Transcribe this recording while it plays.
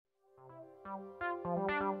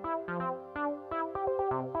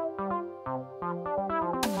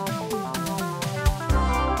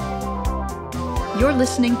You're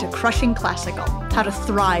listening to Crushing Classical, How to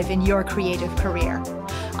Thrive in Your Creative Career.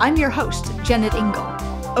 I'm your host, Janet Ingle,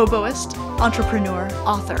 oboist, entrepreneur,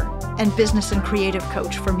 author, and business and creative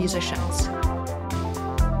coach for musicians.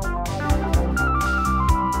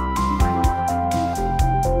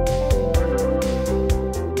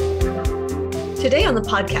 Today on the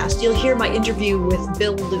podcast, you'll hear my interview with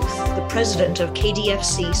Bill Lueth, the president of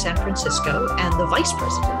KDFC San Francisco and the vice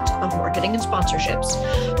president of marketing and sponsorships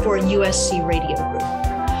for USC Radio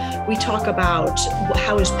Group. We talk about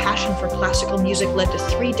how his passion for classical music led to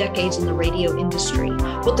 3 decades in the radio industry,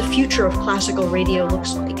 what the future of classical radio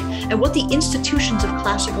looks like, and what the institutions of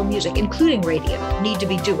classical music, including radio, need to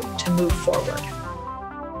be doing to move forward.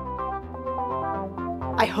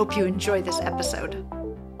 I hope you enjoy this episode.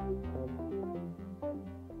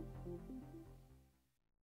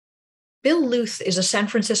 Bill Lueth is a San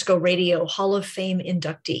Francisco Radio Hall of Fame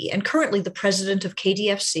inductee and currently the president of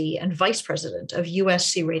KDFC and vice president of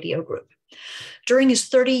USC Radio Group. During his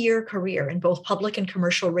 30-year career in both public and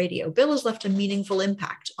commercial radio, Bill has left a meaningful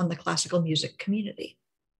impact on the classical music community.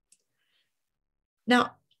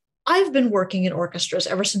 Now, I've been working in orchestras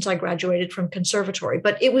ever since I graduated from conservatory,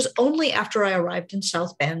 but it was only after I arrived in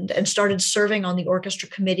South Bend and started serving on the orchestra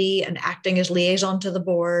committee and acting as liaison to the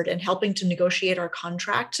board and helping to negotiate our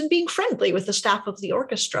contracts and being friendly with the staff of the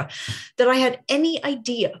orchestra that I had any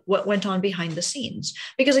idea what went on behind the scenes.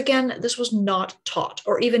 Because again, this was not taught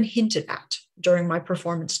or even hinted at during my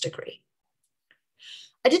performance degree.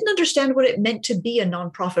 I didn't understand what it meant to be a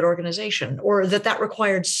nonprofit organization or that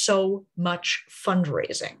required so much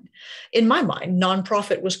fundraising. In my mind,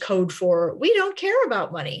 nonprofit was code for we don't care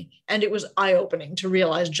about money. And it was eye-opening to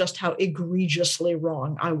realize just how egregiously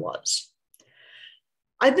wrong I was.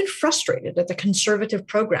 I've been frustrated at the conservative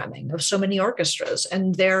programming of so many orchestras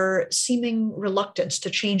and their seeming reluctance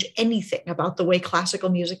to change anything about the way classical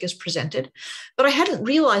music is presented. But I hadn't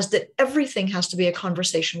realized that everything has to be a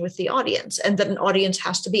conversation with the audience and that an audience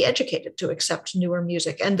has to be educated to accept newer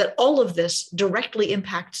music and that all of this directly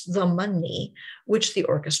impacts the money which the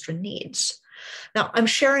orchestra needs. Now, I'm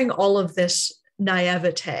sharing all of this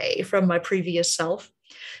naivete from my previous self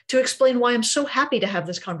to explain why I'm so happy to have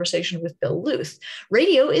this conversation with Bill Lueth.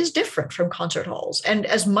 Radio is different from concert halls, and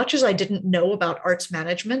as much as I didn't know about arts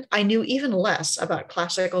management, I knew even less about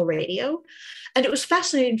classical radio, and it was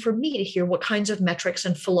fascinating for me to hear what kinds of metrics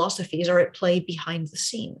and philosophies are at play behind the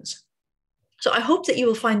scenes. So I hope that you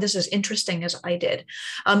will find this as interesting as I did.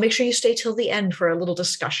 Make sure you stay till the end for a little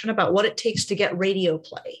discussion about what it takes to get radio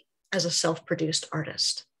play as a self-produced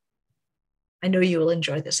artist. I know you will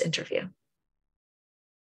enjoy this interview.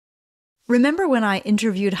 Remember when I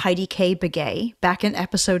interviewed Heidi K. Begay back in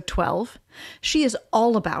episode 12? She is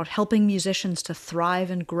all about helping musicians to thrive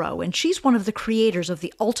and grow, and she's one of the creators of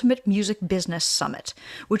the Ultimate Music Business Summit,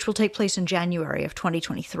 which will take place in January of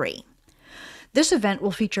 2023. This event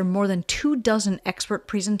will feature more than 24 expert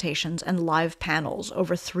presentations and live panels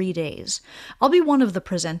over 3 days. I'll be one of the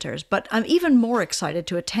presenters, but I'm even more excited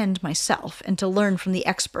to attend myself and to learn from the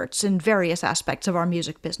experts in various aspects of our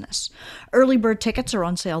music business. Early bird tickets are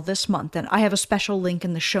on sale this month, and I have a special link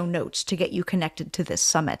in the show notes to get you connected to this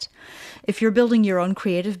summit. If you're building your own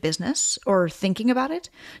creative business or thinking about it,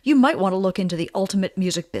 you might want to look into the Ultimate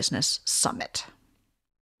Music Business Summit.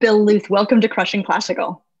 Bill Lueth, welcome to Crushing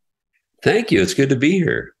Classical. Thank you. It's good to be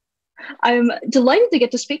here. I'm delighted to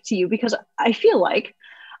get to speak to you because I feel like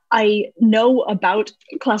I know about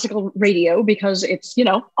classical radio because it's,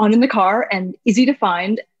 on in the car and easy to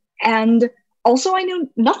find. And also I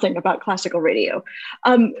know nothing about classical radio.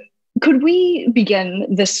 Could we begin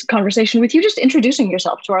this conversation with you just introducing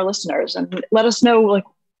yourself to our listeners and let us know.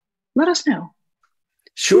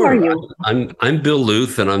 Sure. Who are you? I'm Bill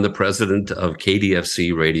Lueth, and I'm the president of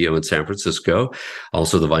KDFC Radio in San Francisco,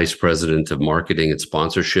 also the vice president of marketing and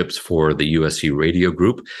sponsorships for the USC Radio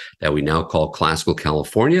Group that we now call Classical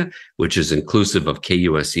California, which is inclusive of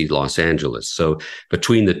KUSC Los Angeles. So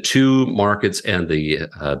between the two markets and the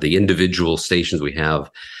individual stations we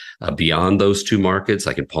have beyond those two markets,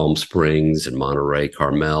 like in Palm Springs and Monterey,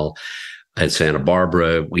 Carmel, and Santa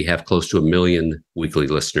Barbara, we have close to 1 million weekly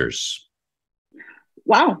listeners.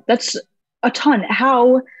 Wow, that's a ton.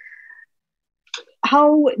 How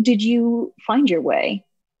did you find your way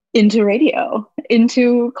into radio,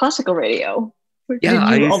 into classical radio? Yeah,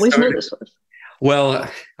 did you always know this was? Well,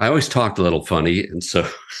 I always talked a little funny, and so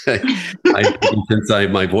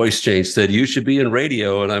my voice changed, said you should be in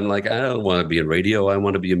radio, and I'm like, I don't want to be in radio. I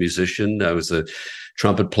want to be a musician. I was a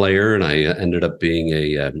trumpet player, and I ended up being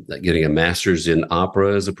getting a master's in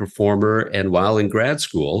opera as a performer. And while in grad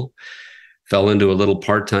school, fell into a little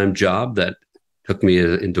part-time job that took me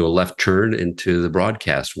into a left turn into the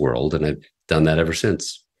broadcast world, and I've done that ever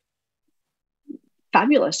since.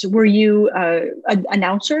 Fabulous. Were you an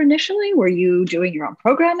announcer initially? Were you doing your own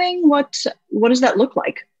programming? What does that look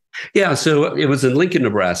like? Yeah, so it was in Lincoln,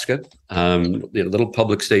 Nebraska, a little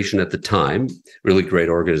public station at the time, really great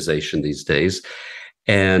organization these days.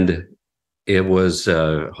 And it was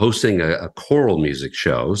hosting a choral music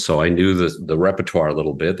show. So I knew the repertoire a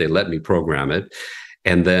little bit. They let me program it.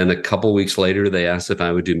 And then a couple of weeks later, they asked if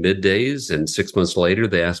I would do middays. And 6 months later,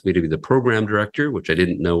 they asked me to be the program director, which I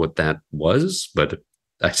didn't know what that was, but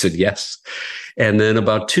I said yes. And then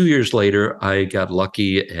about 2 years later, I got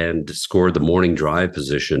lucky and scored the morning drive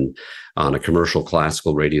position on a commercial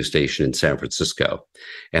classical radio station in San Francisco.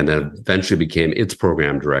 And then eventually became its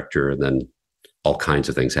program director. And then all kinds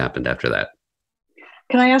of things happened after that.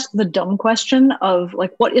 Can I ask the dumb question of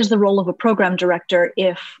what is the role of a program director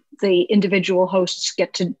if the individual hosts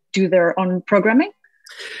get to do their own programming?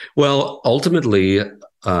 Well, ultimately,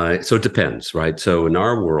 so it depends, right? So in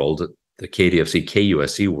our world, the KDFC,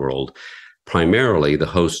 KUSC world, primarily the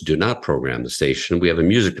hosts do not program the station. We have a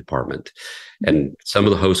music department, and some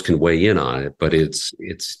of the hosts can weigh in on it, but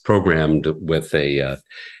it's programmed with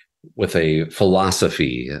a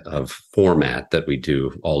philosophy of format that we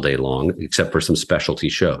do all day long, except for some specialty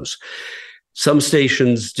shows. Some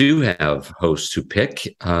stations do have hosts who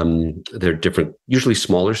pick. They're different, usually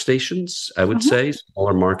smaller stations, I would say,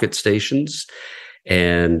 smaller market stations.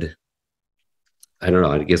 And I don't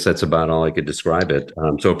know, I guess that's about all I could describe it.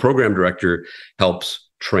 So a program director helps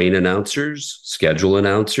train announcers, schedule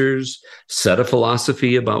announcers, set a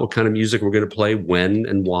philosophy about what kind of music we're going to play, when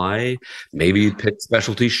and why, maybe pick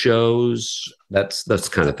specialty shows. That's the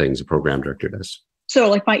kind of things a program director does.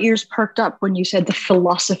 So my ears perked up when you said the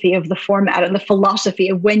philosophy of the format and the philosophy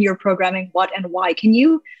of when you're programming what and why. Can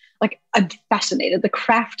you, I'm fascinated. The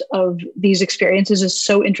craft of these experiences is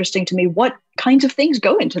so interesting to me. What kinds of things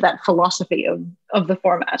go into that philosophy of the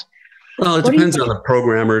format? Well, it depends on the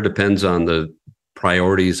programmer, depends on the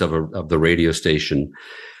priorities of the radio station,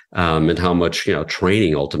 and how much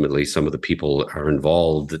training ultimately some of the people are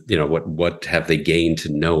involved. What have they gained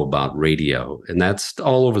to know about radio, and that's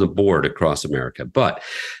all over the board across America. But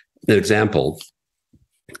an example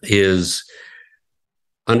is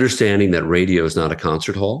understanding that radio is not a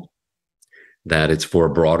concert hall, that it's for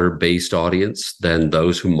a broader based audience than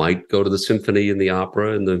those who might go to the symphony and the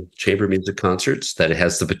opera and the chamber music concerts, that it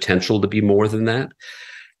has the potential to be more than that.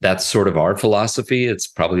 That's sort of our philosophy. It's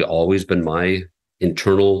probably always been my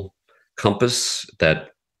internal compass that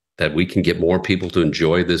we can get more people to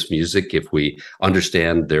enjoy this music if we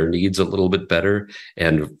understand their needs a little bit better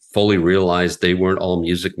and fully realize they weren't all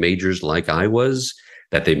music majors like I was,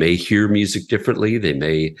 that they may hear music differently. They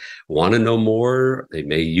may want to know more. They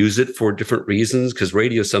may use it for different reasons, because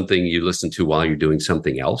radio is something you listen to while you're doing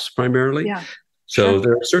something else primarily. Yeah. So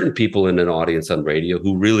there are certain people in an audience on radio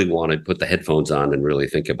who really want to put the headphones on and really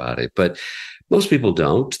think about it. But most people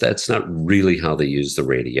don't. That's not really how they use the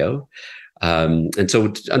radio. And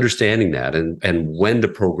so understanding that and when to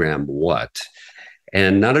program what.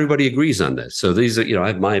 And not everybody agrees on this. So these are, I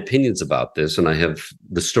have my opinions about this, and I have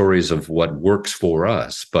the stories of what works for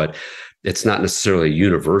us, but it's not necessarily a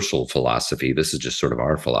universal philosophy. This is just sort of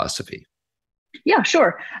our philosophy. Yeah,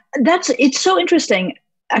 sure. It's so interesting,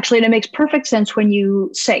 actually, and it makes perfect sense when you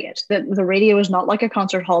say it, that the radio is not like a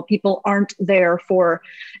concert hall. People aren't there for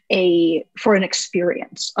an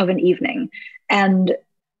experience of an evening, and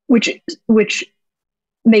which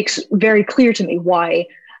makes very clear to me why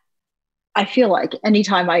I feel like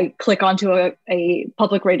anytime I click onto a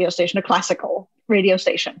public radio station, a classical radio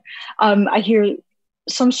station, I hear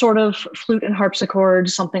some sort of flute and harpsichord,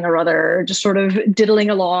 something or other, just sort of diddling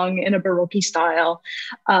along in a Baroque style.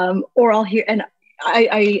 Or I'll hear, and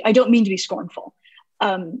I don't mean to be scornful,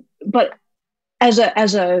 but as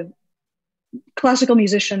a classical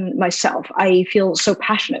musician myself, I feel so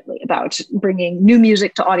passionately about bringing new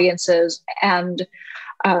music to audiences and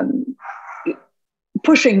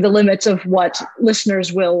pushing the limits of what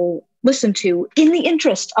listeners will listen to in the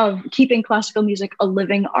interest of keeping classical music a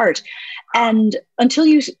living art. And until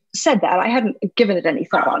you said that, I hadn't given it any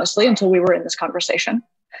thought, honestly, until we were in this conversation.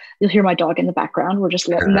 You'll hear my dog in the background. We're just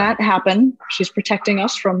letting that happen. She's protecting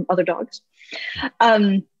us from other dogs.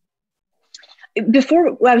 Before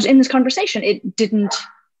I was in this conversation,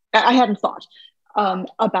 I hadn't thought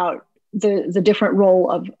about the different role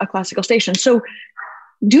of a classical station. So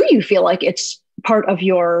do you feel like it's part of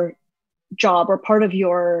your job or part of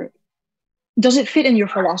your, does it fit in your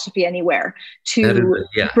philosophy anywhere to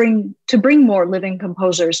bring more living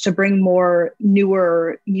composers, to bring more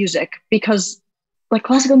newer music? Because like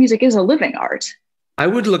classical music is a living art. I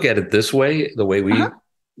would look at it this way, the way we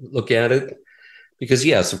look at it, because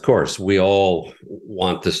yes, of course, we all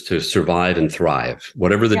want this to survive and thrive,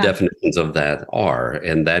 whatever the definitions of that are.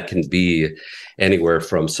 And that can be anywhere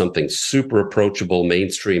from something super approachable,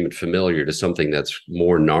 mainstream and familiar to something that's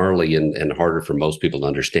more gnarly and harder for most people to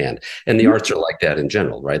understand. And the arts are like that in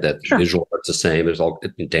general, right? That visual art's the same. There's all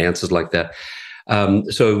dance is like that.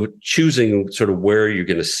 So choosing sort of where you're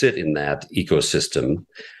going to sit in that ecosystem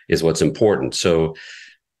is what's important. So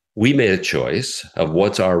we made a choice of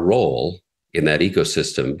what's our role in that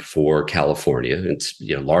ecosystem for California. It's,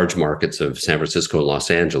 large markets of San Francisco and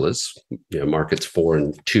Los Angeles, markets 4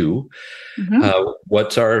 and 2.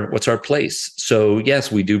 What's our place? So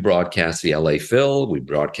yes, we do broadcast the LA Phil, we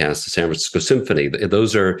broadcast the San Francisco Symphony.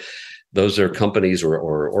 Those are companies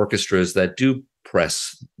or orchestras that do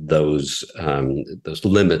press those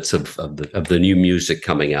limits of the new music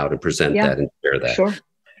coming out and present that and share that. Sure.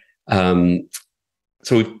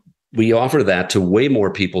 So we offer that to way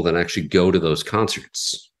more people than actually go to those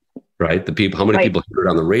concerts, right? How many people hear it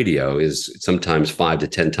on the radio is sometimes 5 to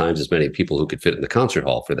 10 times as many people who could fit in the concert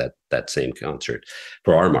hall for that same concert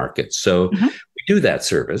for our market. So we do that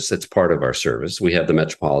service. That's part of our service. We have the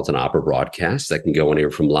Metropolitan Opera broadcast that can go anywhere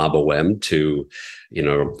from La Boheme to,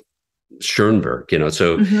 Schoenberg,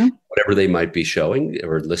 so whatever they might be showing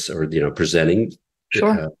or presenting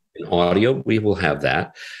in audio, we will have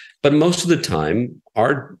that. But most of the time,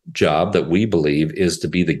 our job that we believe is to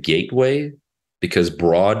be the gateway, because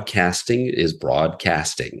broadcasting is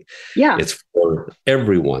broadcasting. Yeah. It's for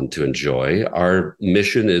everyone to enjoy. Our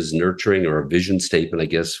mission is nurturing, or our vision statement, I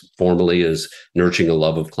guess, formally is nurturing a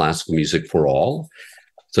love of classical music for all.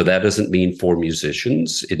 So that doesn't mean for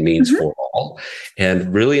musicians. It means for all.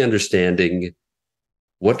 And really understanding,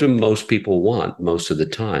 what do most people want most of the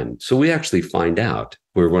time? So we actually find out.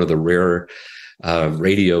 We're one of the rare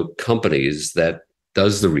radio companies that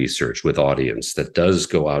does the research with audience, that does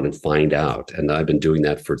go out and find out. And I've been doing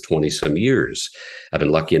that for 20 some years. I've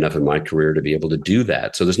been lucky enough in my career to be able to do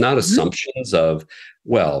that. So there's not assumptions of,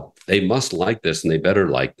 well, they must like this and they better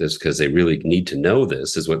like this because they really need to know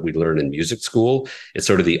this, is what we learn in music school. It's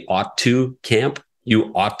sort of the ought to camp.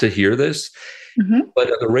 You ought to hear this. But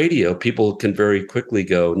on the radio, people can very quickly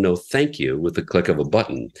go, no, thank you, with the click of a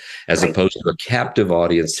button, as opposed to a captive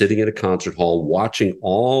audience sitting in a concert hall, watching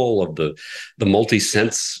all of the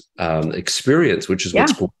multi-sense experience, which is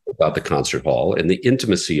what's cool about the concert hall and the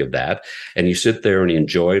intimacy of that. And you sit there and you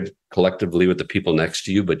enjoy it collectively with the people next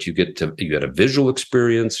to you, but you get a visual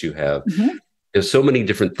experience. You have there's so many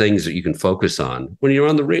different things that you can focus on when you're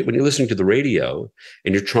when you're listening to the radio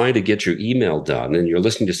and you're trying to get your email done and you're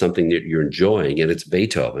listening to something that you're enjoying and it's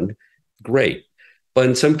Beethoven. Great. But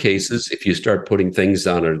in some cases, if you start putting things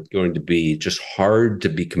on that are going to be just hard to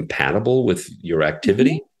be compatible with your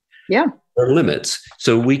activity, there are limits.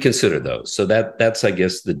 So we consider those. So that's, I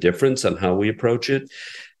guess, the difference on how we approach it,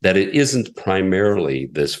 that it isn't primarily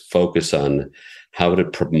this focus on how to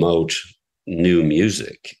promote new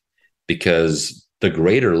music, because the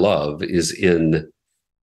greater love is in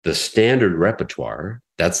the standard repertoire.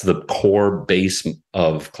 That's the core base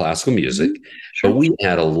of classical music. But we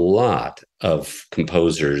had a lot of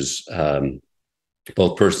composers,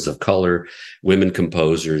 both persons of color, women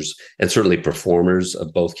composers, and certainly performers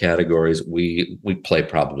of both categories. We play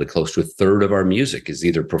probably close to a third of our music is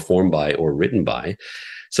either performed by or written by.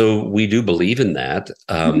 So we do believe in that.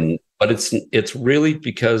 But it's really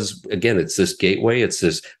because, again, it's this gateway. It's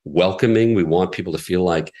this welcoming. We want people to feel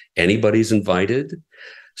like anybody's invited.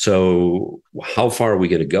 So how far are we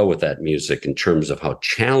going to go with that music in terms of how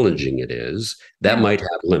challenging it is? That might have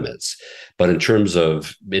limits. But in terms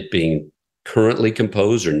of it being currently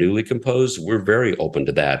composed or newly composed, we're very open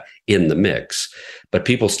to that in the mix. But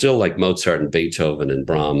people still like Mozart and Beethoven and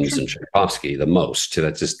Brahms and Tchaikovsky the most.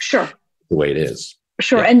 That's just the way it is.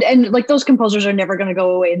 Sure. Yeah. And like those composers are never going to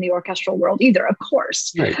go away in the orchestral world either, of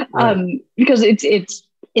course, because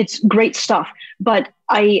it's great stuff. But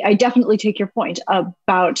I definitely take your point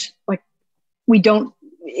about like,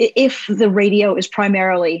 if the radio is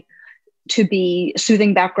primarily to be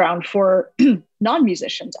soothing background for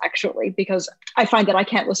non-musicians, actually, because I find that I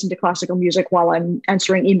can't listen to classical music while I'm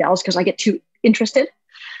answering emails because I get too interested,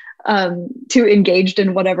 too engaged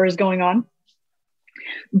in whatever is going on.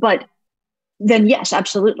 But then yes,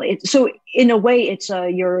 absolutely. So in a way, it's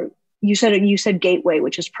you said gateway,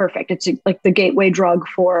 which is perfect. It's like the gateway drug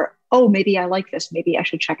for oh, maybe I like this. Maybe I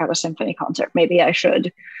should check out a symphony concert. Maybe I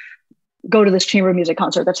should go to this chamber music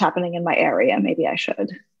concert that's happening in my area. Maybe I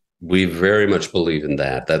should. We very much believe in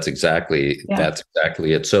that. That's exactly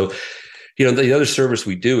it. So, the other service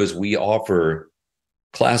we do is we offer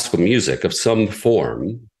classical music of some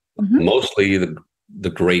form, mostly the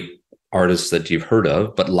great artists that you've heard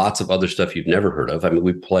of, but lots of other stuff you've never heard of. I mean,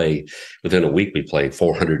 within a week, we play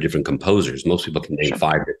 400 different composers. Most people can name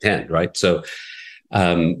 5 to 10, right? So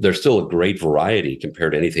there's still a great variety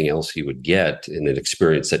compared to anything else you would get in an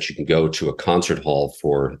experience that you can go to a concert hall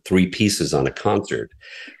for 3 pieces on a concert.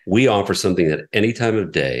 We offer something that any time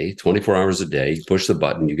of day, 24 hours a day, you push the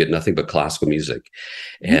button, you get nothing but classical music.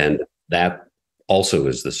 And that also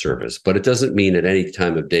is the service. But it doesn't mean at any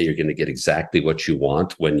time of day you're going to get exactly what you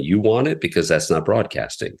want when you want it, because that's not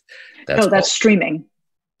broadcasting. That's streaming.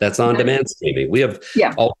 That's on-demand streaming. We have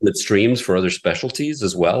alternate streams for other specialties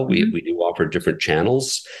as well. We do offer different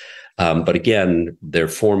channels. But again, they're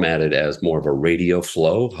formatted as more of a radio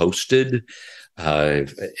flow, hosted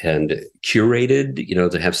and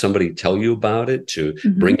curated, to have somebody tell you about it, to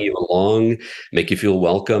bring you along, make you feel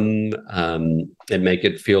welcome, and make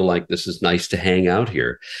it feel like this is nice to hang out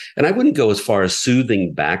here. And I wouldn't go as far as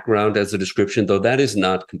soothing background as a description, though that is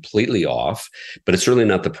not completely off, but it's certainly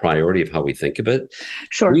not the priority of how we think of it.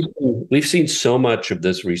 Sure. We've seen so much of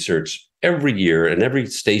this research every year, and every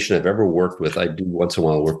station I've ever worked with, I do once in a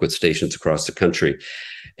while work with stations across the country.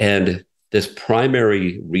 And this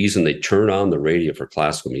primary reason they turn on the radio for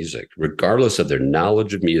classical music, regardless of their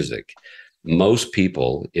knowledge of music, most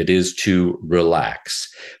people, it is to relax.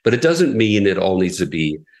 But it doesn't mean it all needs to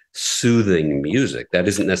be soothing music. That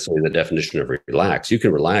isn't necessarily the definition of relax. You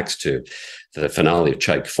can relax to the finale of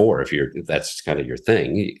Tchaik 4 if that's kind of your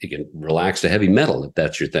thing. You can relax to heavy metal if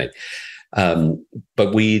that's your thing.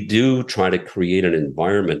 But we do try to create an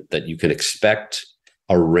environment that you can expect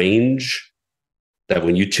a range, that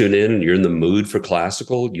when you tune in and you're in the mood for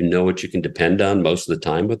classical, you know what you can depend on most of the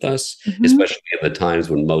time with us, especially at the times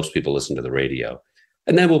when most people listen to the radio.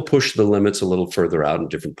 And then we'll push the limits a little further out in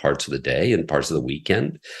different parts of the day and parts of the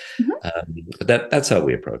weekend. But that's how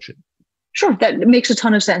we approach it. Sure, that makes a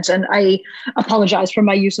ton of sense. And I apologize for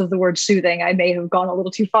my use of the word soothing. I may have gone a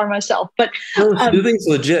little too far myself. But soothing's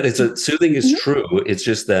legit. Soothing is true. It's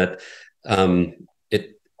just that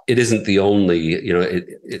it isn't the only,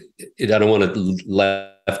 I don't want it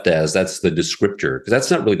left as that's the descriptor, because that's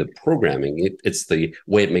not really the programming. It's the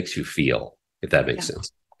way it makes you feel, if that makes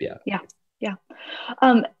sense. Yeah.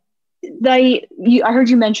 I heard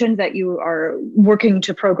you mention that you are working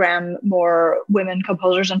to program more women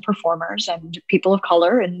composers and performers and people of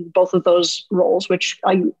color in both of those roles, which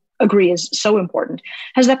I agree is so important.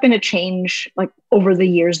 Has that been a change over the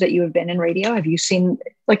years that you have been in radio? Have you seen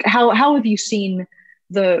how have you seen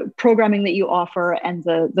the programming that you offer and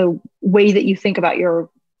the way that you think about your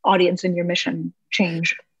audience and your mission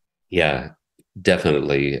change? Yeah,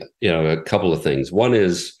 definitely. A couple of things. One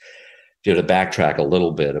is, to backtrack a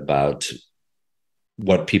little bit about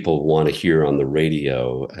what people want to hear on the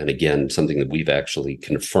radio. And again, something that we've actually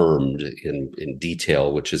confirmed in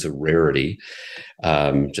detail, which is a rarity.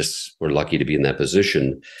 We're lucky to be in that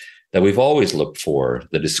position, that we've always looked for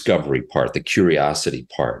the discovery part, the curiosity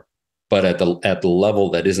part, but at the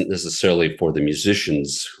level that isn't necessarily for the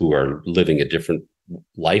musicians who are living a different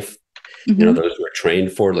life. Those who are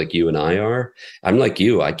trained for, like you and I are. I'm like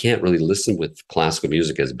you. I can't really listen with classical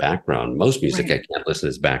music as background. Most music I can't listen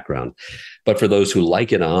as background. But for those who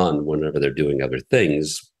like it on whenever they're doing other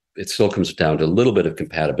things, it still comes down to a little bit of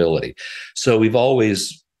compatibility. So we've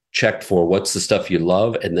always checked for what's the stuff you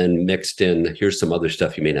love, and then mixed in, here's some other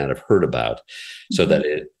stuff you may not have heard about, so that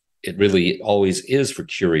it really always is for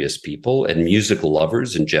curious people and music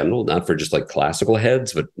lovers in general, not for just classical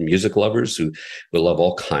heads, but music lovers who will love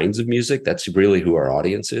all kinds of music. That's really who our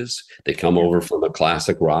audience is. They come over from a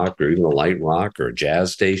classic rock or even a light rock or a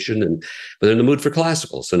jazz station, but they're in the mood for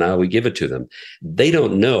classical. So now we give it to them. They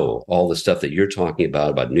don't know all the stuff that you're talking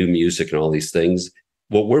about new music and all these things.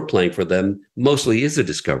 What we're playing for them mostly is a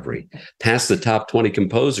discovery. Past the top 20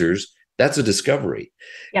 composers, that's a discovery.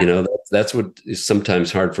 That's what is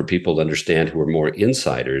sometimes hard for people to understand who are more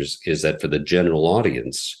insiders, is that for the general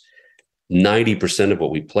audience, 90% of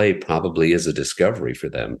what we play probably is a discovery for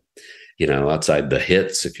them, outside the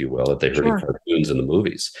hits, if you will, that they heard in cartoons and the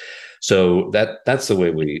movies. So that's the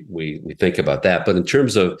way we think about that. But in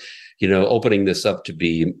terms of, opening this up to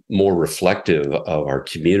be more reflective of our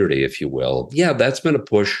community, if you will, that's been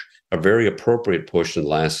a very appropriate push in the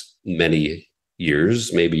last many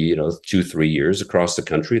years, maybe, 2-3 years across the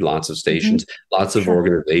country, lots of stations, lots of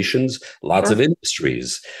organizations, lots of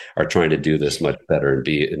industries are trying to do this much better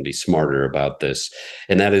and be smarter about this.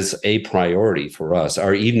 And that is a priority for us.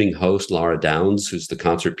 Our evening host, Laura Downs, who's the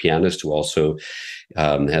concert pianist, who also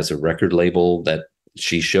has a record label that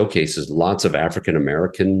she showcases lots of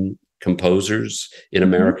African-American composers in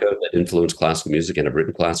America that influence classical music and have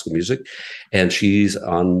written classical music. And she's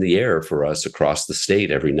on the air for us across the state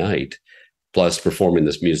every night, plus performing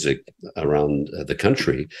this music around the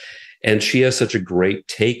country. And she has such a great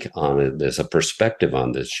take on it. There's a perspective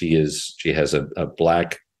on this. She has a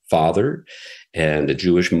Black father and a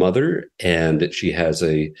Jewish mother, and she has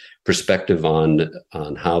a perspective on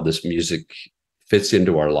how this music fits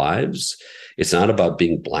into our lives. It's not about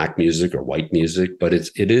being Black music or white music, but it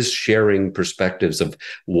is sharing perspectives of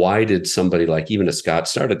why did somebody like even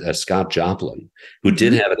Scott Joplin, who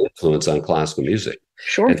did have an influence on classical music.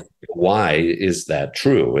 Sure. And why is that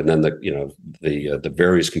true? And then the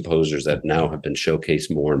various composers that now have been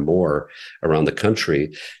showcased more and more around the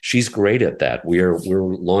country. She's great at that. We're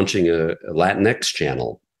launching a Latinx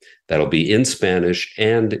channel that'll be in Spanish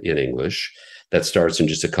and in English. That starts in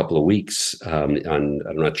just a couple of weeks. I'm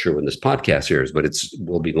not sure when this podcast airs, but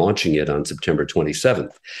we'll be launching it on September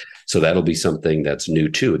 27th. So that'll be something that's new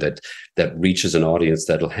too, that reaches an audience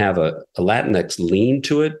that'll have a Latinx lean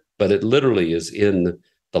to it, but it literally is in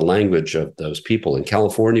the language of those people. In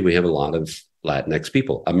California, we have a lot of Latinx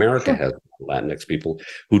people. America has Latinx people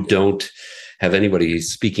who don't have anybody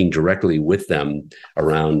speaking directly with them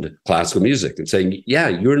around classical music and saying, yeah,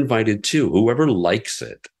 you're invited too. Whoever likes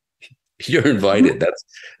it, you're invited.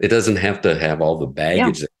 It doesn't have to have all the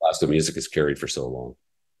baggage that classical music has carried for so long.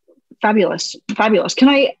 Fabulous. Can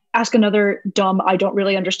I ask another dumb, I don't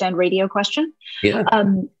really understand radio question? Yeah.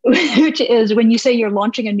 Which is, when you say you're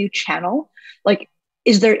launching a new channel, like,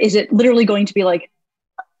 is it literally going to be like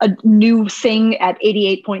a new thing at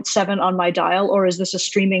 88.7 on my dial, or is this a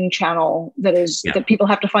streaming channel that people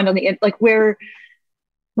have to find on the, like, where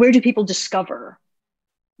do people discover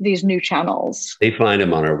these new channels? They find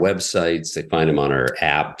them on our websites. They find them on our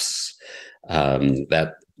apps.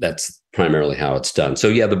 That's primarily how it's done. So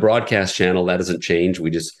yeah, the broadcast channel, that doesn't change.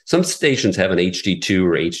 Some stations have an HD2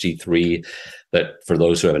 or HD3 that for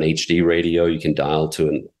those who have an HD radio, you can dial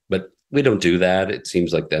to, but we don't do that. It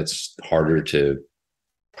seems like that's harder to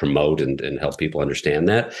promote and help people understand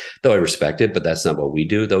that, though I respect it, but that's not what we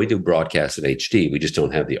do. Though we do broadcast in HD, we just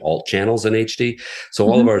don't have the alt channels in HD. So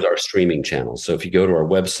all of ours are streaming channels. So if you go to our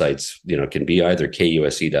websites, it can be either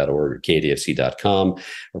kusc.org or kdfc.com,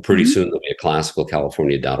 or pretty soon there'll be a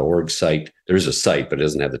classicalcalifornia.org site. There is a site, but it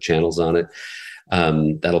doesn't have the channels on it.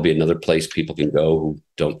 That'll be another place people can go who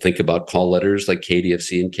don't think about call letters like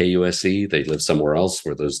KDFC and KUSC. They live somewhere else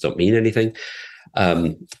where those don't mean anything.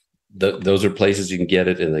 Those are places you can get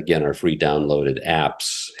it. And again, our free downloaded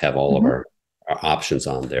apps have all of our options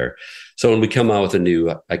on there. So when we come out with a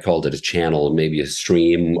new, I called it a channel, maybe a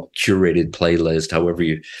stream, curated playlist, however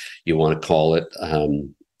you want to call it,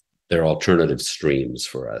 they're alternative streams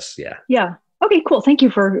for us. Yeah. Yeah. Okay, cool. Thank you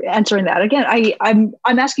for answering that. Again, I'm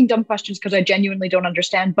asking dumb questions because I genuinely don't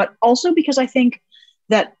understand, but also because I think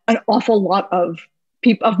that an awful lot of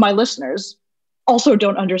my listeners also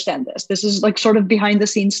don't understand this. This is like sort of behind the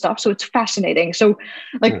scenes stuff. So it's fascinating. So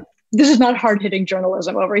this is not hard hitting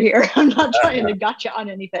journalism over here. I'm not trying to gotcha on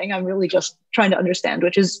anything. I'm really just trying to understand,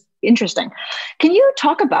 which is interesting. Can you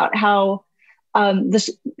talk about how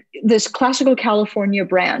this classical California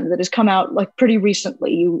brand that has come out like pretty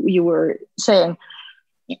recently, you were saying,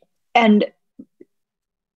 and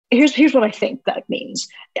here's what I think that means.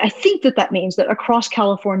 I think that means that across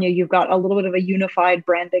California, you've got a little bit of a unified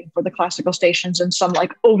branding for the classical stations and some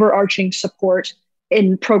like overarching support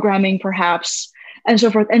in programming, perhaps, and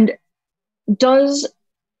so forth. And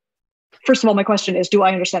first of all, my question is, do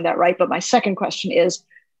I understand that right? But my second question is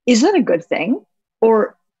that a good thing?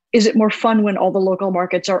 Or is it more fun when all the local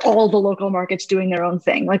markets doing their own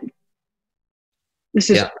thing? Like, this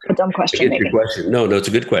is a dumb question. I get your question. No, it's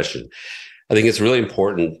a good question. I think it's really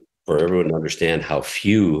important for everyone to understand how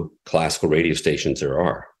few classical radio stations there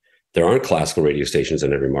are. There aren't classical radio stations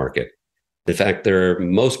in every market. In fact,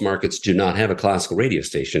 most markets do not have a classical radio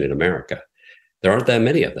station in America. There aren't that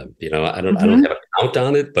many of them. I don't have a count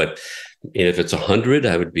on it, but if it's 100,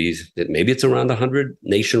 maybe it's around 100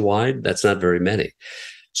 nationwide. That's not very many.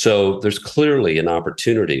 So there's clearly an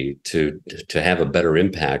opportunity to have a better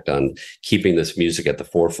impact on keeping this music at the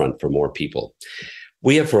forefront for more people.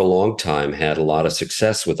 We have for a long time had a lot of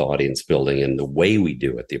success with audience building and the way we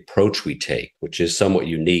do it, the approach we take, which is somewhat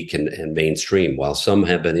unique and mainstream. While some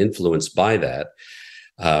have been influenced by that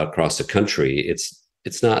across the country,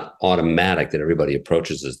 it's not automatic that everybody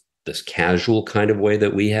approaches this casual kind of way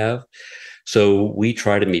that we have. So we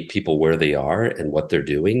try to meet people where they are and what they're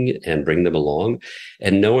doing and bring them along,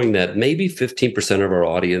 and knowing that maybe 15% of our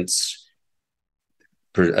audience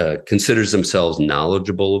considers themselves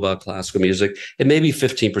knowledgeable about classical music, and maybe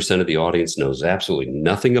 15% of the audience knows absolutely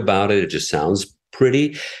nothing about it. It just sounds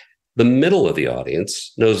pretty. The middle of the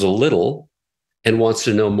audience knows a little and wants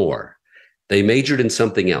to know more. They majored in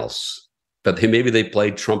something else, but maybe they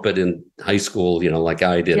played trumpet in high school, like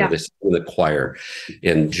I did, or they sang in the choir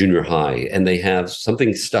in junior high, and they have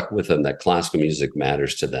something stuck with them that classical music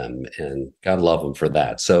matters to them, and God love them for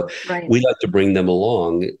that. So we like to bring them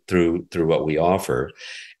along through what we offer.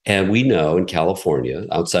 And we know in California,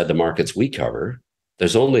 outside the markets we cover,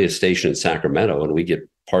 there's only a station in Sacramento, and we get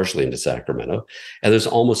partially into Sacramento, and there's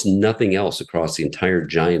almost nothing else across the entire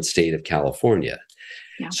giant state of California.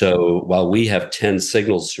 Yeah. So while we have 10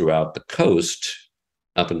 signals throughout the coast,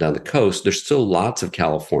 up and down the coast, there's still lots of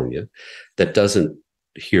California that doesn't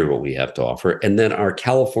hear what we have to offer. And then our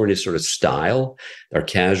California sort of style, our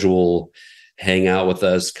casual hang out with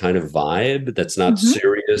us kind of vibe that's not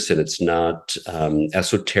serious, and it's not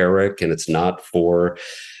esoteric, and it's not for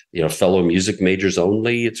fellow music majors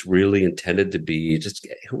only. It's really intended to be just,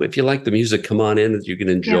 if you like the music, come on in, you can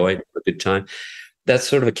enjoy it, have a good time. That's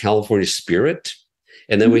sort of a California spirit.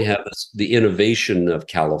 And then we have the innovation of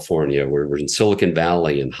California, where we're in Silicon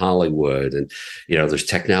Valley and Hollywood, and there's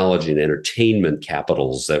technology and entertainment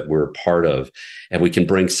capitals that we're part of, and we can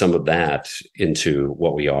bring some of that into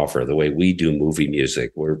what we offer. The way we do movie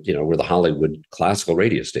music, we're the Hollywood classical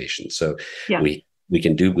radio station, so we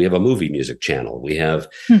have a movie music channel. We have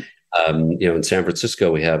in San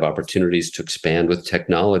Francisco, we have opportunities to expand with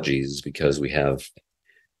technologies because we have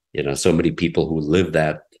so many people who live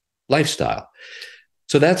that lifestyle.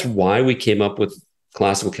 So that's why we came up with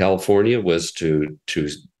Classical California, was to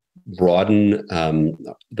broaden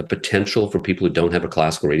the potential for people who don't have a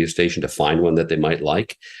classical radio station to find one that they might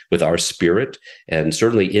like with our spirit. And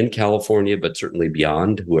certainly in California, but certainly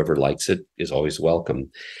beyond, whoever likes it is always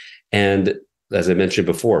welcome. And as I mentioned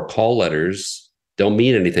before, call letters don't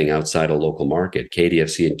mean anything outside a local market.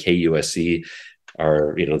 KDFC and KUSC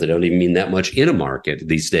are, they don't even mean that much in a market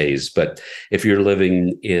these days. But if you're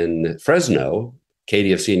living in Fresno,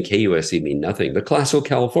 KDFC and KUSC mean nothing, but Classical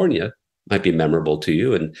California might be memorable to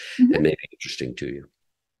you and maybe interesting to you.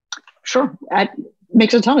 Sure. That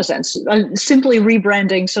makes a ton of sense. Simply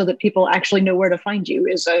rebranding so that people actually know where to find you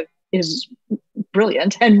is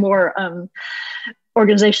brilliant, and more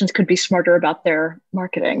organizations could be smarter about their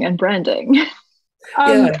marketing and branding.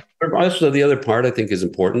 Also, the other part I think is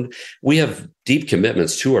important. We have deep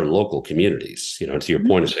commitments to our local communities. To your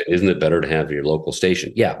point of saying, isn't it better to have your local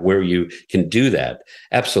station? Yeah, where you can do that.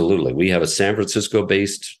 Absolutely. We have a San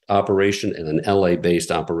Francisco-based operation and an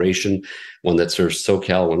LA-based operation, one that serves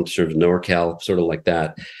SoCal, one that serves NorCal, sort of like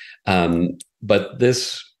that. But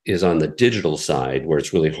this is on the digital side, where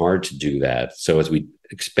it's really hard to do that. So as we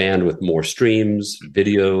expand with more streams,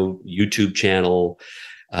 video, YouTube channel,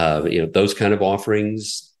 those kind of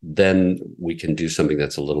offerings, then we can do something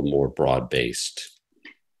that's a little more broad-based.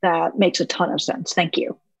 That makes a ton of sense. Thank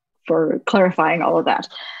you for clarifying all of that.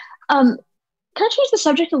 Can I change the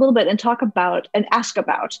subject a little bit and ask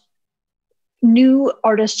about new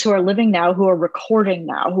artists who are living now, who are recording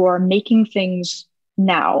now, who are making things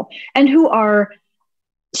now, and who are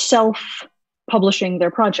self-publishing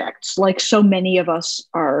their projects, like so many of us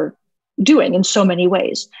are doing in so many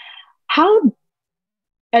ways?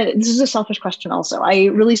 This is a selfish question also. I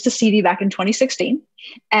released a CD back in 2016,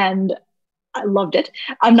 and I loved it.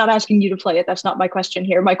 I'm not asking you to play it. That's not my question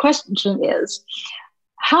here. My question is,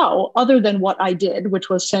 how, other than what I did, which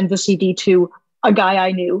was send the CD to a guy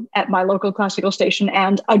I knew at my local classical station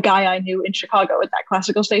and a guy I knew in Chicago at that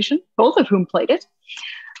classical station, both of whom played it,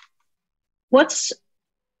 what's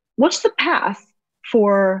the path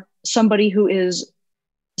for somebody who is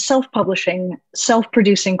self-publishing,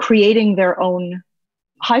 self-producing, creating their own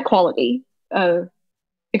high quality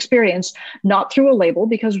experience, not through a label,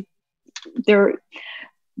 because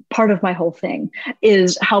part of my whole thing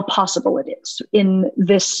is how possible it is in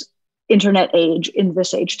this internet age,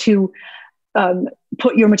 to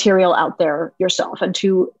put your material out there yourself and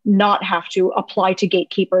to not have to apply to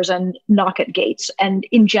gatekeepers and knock at gates. And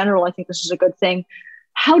in general, I think this is a good thing.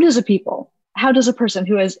 How does a person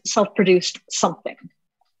who has self-produced something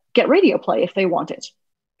get radio play if they want it?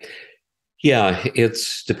 Yeah, it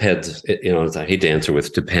depends. I hate to answer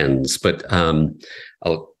with depends, but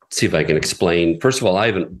I'll see if I can explain. First of all, I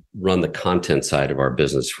haven't run the content side of our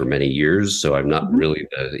business for many years, so I'm not really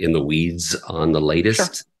in the weeds on the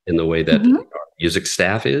latest in the way that music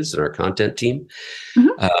staff is and our content team.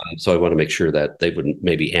 Mm-hmm. So I want to make sure that they would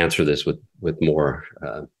maybe answer this with more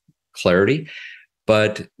clarity.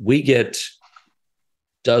 But we get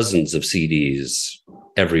dozens of CDs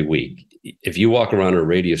every week. If you walk around our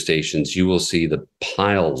radio stations, you will see the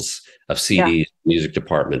piles of CDs the music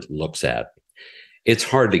department looks at. It's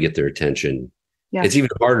hard to get their attention. Yeah. It's even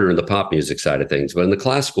harder in the pop music side of things. But in the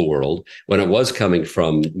classical world, when it was coming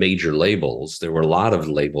from major labels, there were a lot of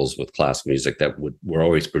labels with classical music that were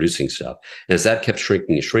always producing stuff. And as that kept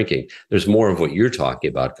shrinking and shrinking, there's more of what you're talking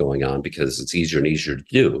about going on, because it's easier and easier to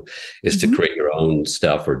do, is to create your own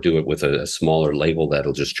stuff or do it with a smaller label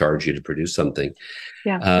that'll just charge you to produce something.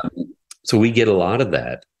 Yeah. So we get a lot of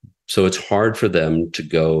that. So it's hard for them to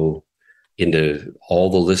go into all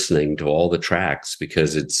the listening to all the tracks,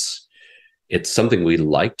 because it's something we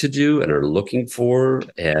like to do and are looking for.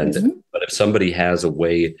 And but if somebody has a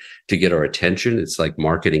way to get our attention, it's like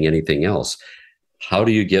marketing anything else. How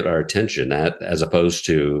do you get our attention? That, as opposed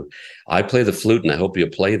to, I play the flute and I hope you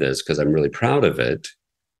play this because I'm really proud of it,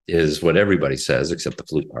 is what everybody says, except the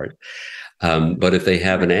flute part. But if they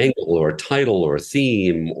have an angle or a title or a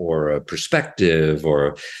theme or a perspective,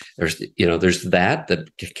 or there's that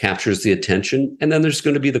captures the attention. And then there's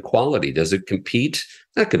going to be the quality. Does it compete?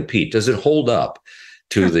 Not compete. Does it hold up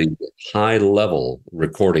to the high level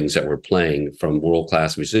recordings that we're playing from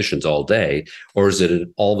world-class musicians all day? Or is it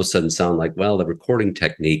all of a sudden sound like, well, the recording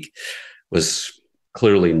technique was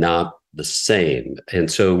clearly not the same?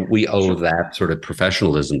 And so we owe that sort of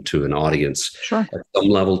professionalism to an audience at some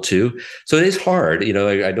level too. So it is hard.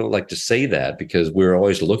 I don't like to say that, because we're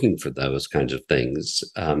always looking for those kinds of things,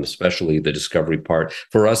 especially the discovery part.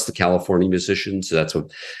 For us, the California musicians, that's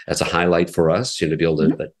a highlight for us, to be able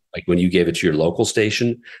to, like when you gave it to your local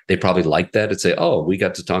station, they probably like that and say, oh, we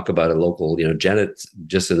got to talk about a local, Janet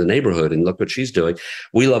just in the neighborhood and look what she's doing.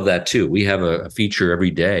 We love that too. We have a feature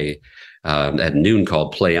every day at noon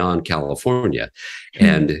called Play On California.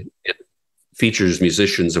 And it features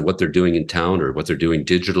musicians and what they're doing in town or what they're doing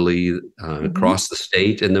digitally across the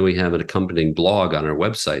state. And then we have an accompanying blog on our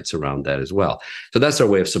websites around that as well. So that's our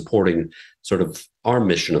way of supporting sort of our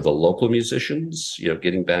mission of the local musicians,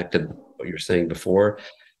 getting back to what you were saying before.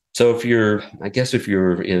 So if you're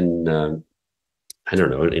in, I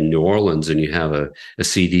don't know, in New Orleans and you have a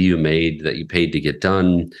CD you made that you paid to get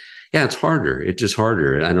done, yeah, it's harder. It's just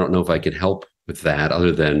harder. And I don't know if I could help with that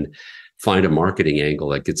other than find a marketing angle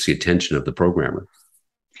that gets the attention of the programmer.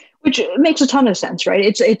 Which makes a ton of sense, right?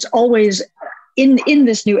 It's always, in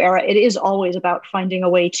this new era, it is always about finding a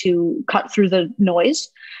way to cut through the noise.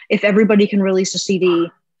 If everybody can release a CD,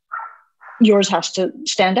 yours has to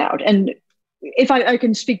stand out. And if I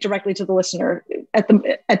can speak directly to the listener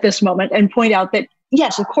at this moment and point out that,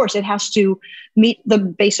 yes, of course, it has to meet the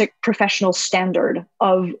basic professional standard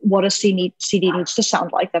of what a CD needs to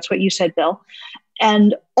sound like. That's what you said, Bill.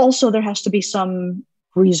 And also there has to be some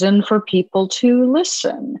reason for people to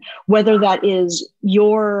listen, whether that is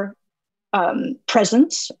your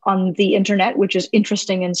presence on the internet, which is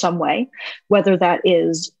interesting in some way, whether that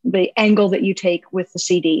is the angle that you take with the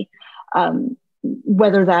CD,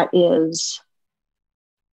 whether that is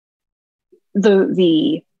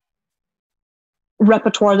the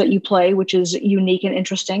repertoire that you play, which is unique and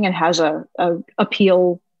interesting and has a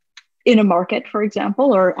appeal in a market, for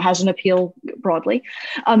example, or has an appeal broadly.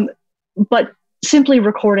 But simply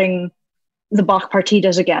recording the Bach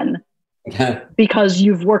partitas again because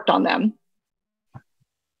you've worked on them,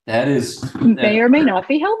 may or may not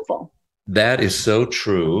be helpful. That is so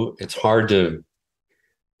true. It's hard to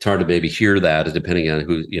maybe hear that, depending on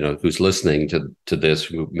who's listening to this,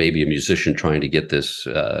 who may be a musician trying to get this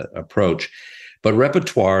approach. But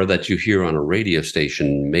repertoire that you hear on a radio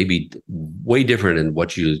station may be way different than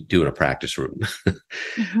what you do in a practice room.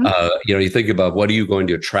 You think about, what are you going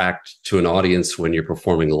to attract to an audience when you're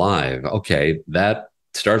performing live? Okay,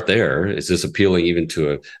 start there. Is this appealing even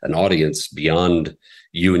to an audience beyond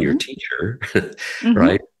you and your teacher,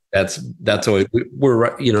 right? That's always, we're,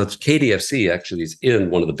 KDFC actually is in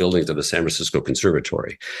one of the buildings of the San Francisco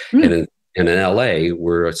Conservatory. And in LA,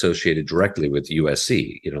 we're associated directly with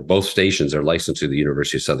USC. Both stations are licensed to the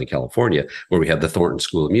University of Southern California, where we have the Thornton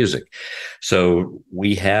School of Music. So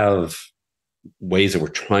we have ways that we're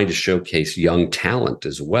trying to showcase young talent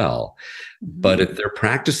as well. But if they're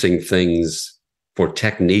practicing things for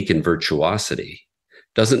technique and virtuosity,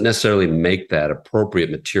 doesn't necessarily make that appropriate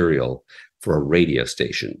material for a radio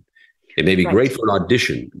station. It may be great for an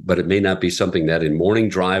audition, but it may not be something that in morning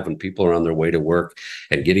drive, when people are on their way to work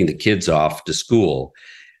and getting the kids off to school,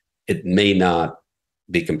 it may not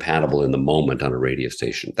be compatible in the moment on a radio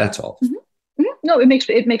station. That's all. No, it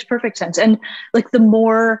makes perfect sense. And like the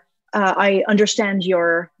more I understand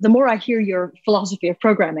the more I hear your philosophy of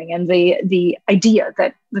programming and the idea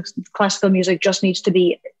that the classical music just needs to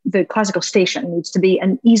be, the classical station needs to be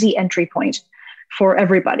an easy entry point for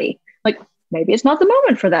everybody. Like, maybe it's not the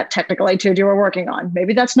moment for that technical etude you were working on.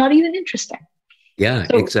 Maybe that's not even interesting. Yeah,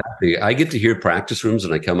 so, exactly. I get to hear practice rooms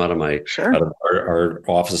when I come out of our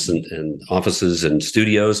office and offices and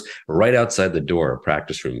studios right outside the door of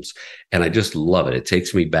practice rooms. And I just love it. It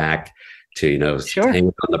takes me back to,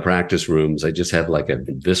 hanging on the practice rooms. I just have like a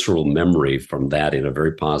visceral memory from that in a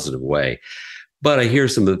very positive way. But I hear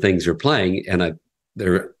some of the things you're playing, and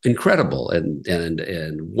they're incredible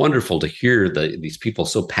and wonderful to hear these people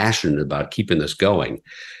so passionate about keeping this going.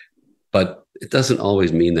 But it doesn't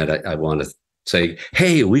always mean that I want to say,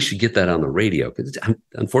 hey, we should get that on the radio, because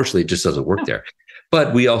unfortunately it just doesn't work there.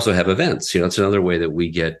 But we also have events. It's another way that we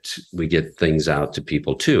get things out to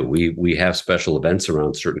people too. We have special events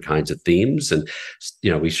around certain kinds of themes, and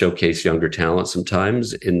we showcase younger talent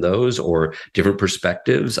sometimes in those, or different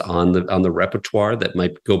perspectives on the repertoire that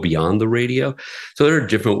might go beyond the radio. So there are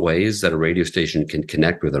different ways that a radio station can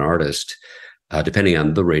connect with an artist, depending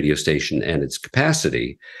on the radio station and its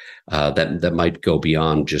capacity. That might go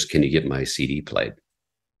beyond just, can you get my CD played?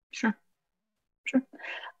 Sure.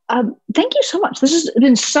 Thank you so much. This has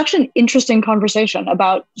been such an interesting conversation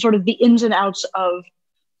about sort of the ins and outs of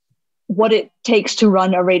what it takes to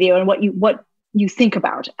run a radio and what you think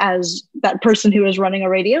about as that person who is running a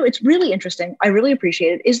radio. It's really interesting. I really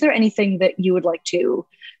appreciate it. Is there anything that you would like to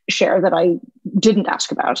share that I didn't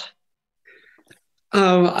ask about?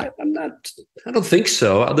 I don't think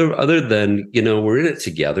so. Other than, we're in it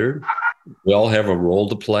together. We all have a role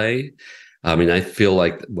to play. I mean, I feel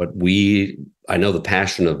like I know the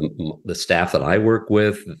passion of the staff that I work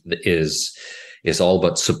with is all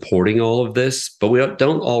about supporting all of this, but we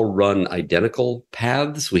don't all run identical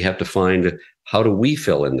paths. We have to find, how do we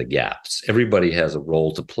fill in the gaps? Everybody has a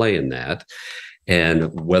role to play in that. And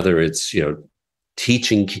whether it's,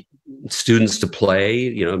 teaching students to play,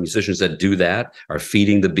 musicians that do that are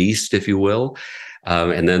feeding the beast, if you will.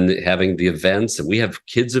 And then having the events, and we have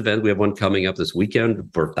kids event. We have one coming up this weekend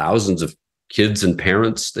for thousands of kids and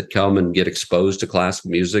parents that come and get exposed to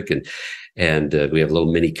classical music. And we have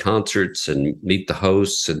little mini concerts and meet the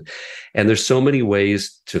hosts. And there's so many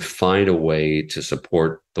ways to find a way to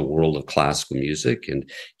support the world of classical music and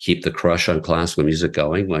keep the crush on classical music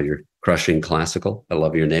going while you're crushing classical. I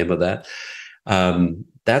love your name of that.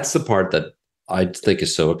 That's the part that I think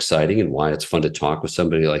is so exciting, and why it's fun to talk with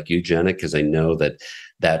somebody like you, Jenna, because I know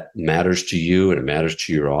that matters to you and it matters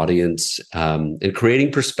to your audience, and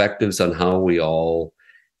creating perspectives on how we all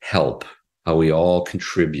help, how we all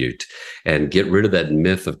contribute, and get rid of that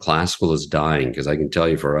myth of classical is dying, because I can tell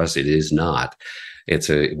you for us, it is not.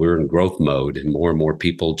 We're in growth mode, and more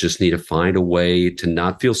people just need to find a way to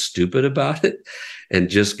not feel stupid about it and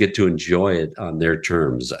just get to enjoy it on their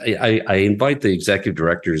terms. I invite the executive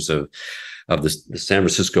directors of the San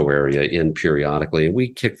Francisco area in periodically, and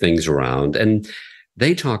we kick things around, and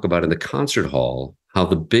they talk about in the concert hall how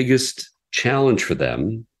the biggest challenge for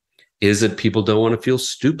them is that people don't want to feel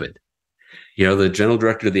stupid. The general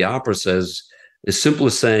director of the opera says, as simple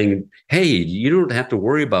as saying, hey, you don't have to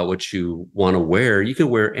worry about what you want to wear. You can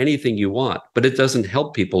wear anything you want, but it doesn't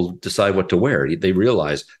help people decide what to wear. They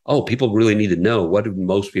realize, people really need to know, what do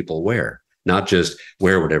most people wear? Not just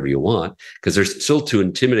wear whatever you want, because they're still too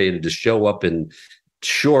intimidated to show up in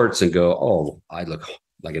shorts and go, oh, I look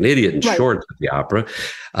like an idiot in shorts at the opera,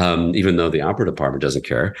 even though the opera department doesn't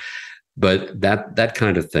care. But that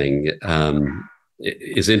kind of thing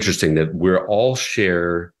is interesting, that we're all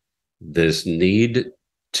share this need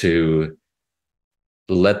to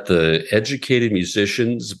let the educated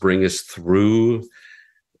musicians bring us through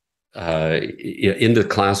into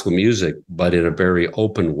classical music, but in a very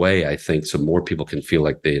open way, I think, so more people can feel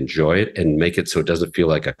like they enjoy it, and make it so it doesn't feel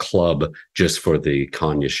like a club just for the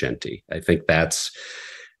cognoscenti. I think that's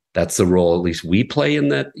the role at least we play in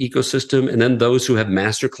that ecosystem. And then those who have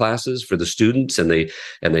master classes for the students, and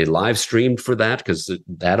they live streamed for that, because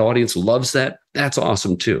that audience loves that. That's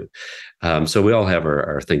awesome too. So we all have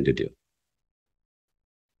our thing to do.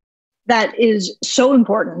 That is so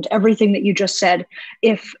important. Everything that you just said.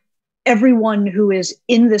 If everyone who is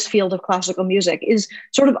in this field of classical music is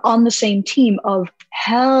sort of on the same team of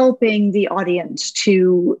helping the audience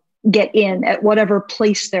to get in at whatever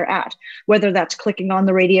place they're at, whether that's clicking on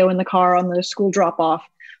the radio in the car on the school drop off,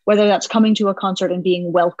 whether that's coming to a concert and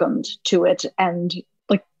being welcomed to it, and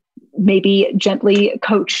like maybe gently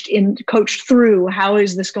coached through, how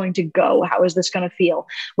is this going to go? How is this going to feel?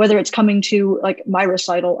 Whether it's coming to like my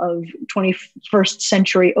recital of 21st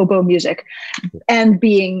century oboe music and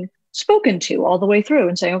being spoken to all the way through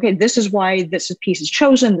and saying, okay, this is why this piece is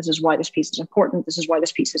chosen. This is why this piece is important. This is why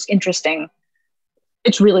this piece is interesting.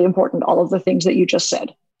 It's really important, all of the things that you just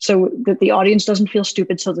said, so that the audience doesn't feel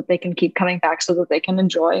stupid, so that they can keep coming back, so that they can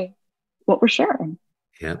enjoy what we're sharing.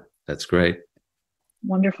 Yeah, that's great.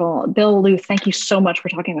 Wonderful. Bill, Lueth, thank you so much for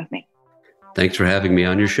talking with me. Thanks for having me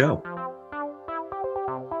on your show.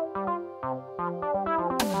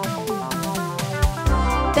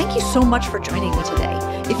 Thank you so much for joining me today.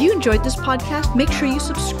 If you enjoyed this podcast, make sure you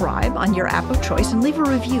subscribe on your app of choice and leave a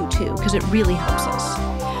review too, because it really helps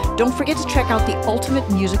us. Don't forget to check out the Ultimate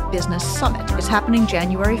Music Business Summit. It's happening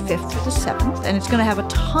January 5th through the 7th, and it's going to have a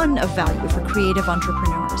ton of value for creative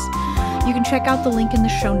entrepreneurs. You can check out the link in the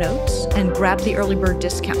show notes and grab the early bird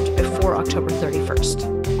discount before October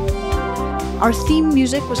 31st. Our theme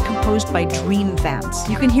music was composed by Dream Vance.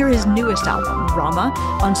 You can hear his newest album, Rama,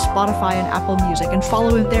 on Spotify and Apple Music, and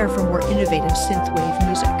follow him there for more innovative synthwave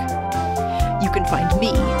music. You can find me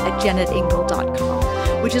at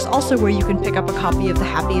janetingle.com, which is also where you can pick up a copy of The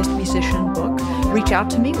Happiest Musician book, reach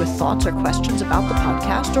out to me with thoughts or questions about the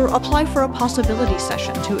podcast, or apply for a possibility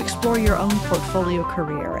session to explore your own portfolio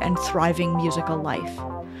career and thriving musical life.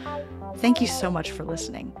 Thank you so much for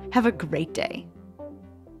listening. Have a great day.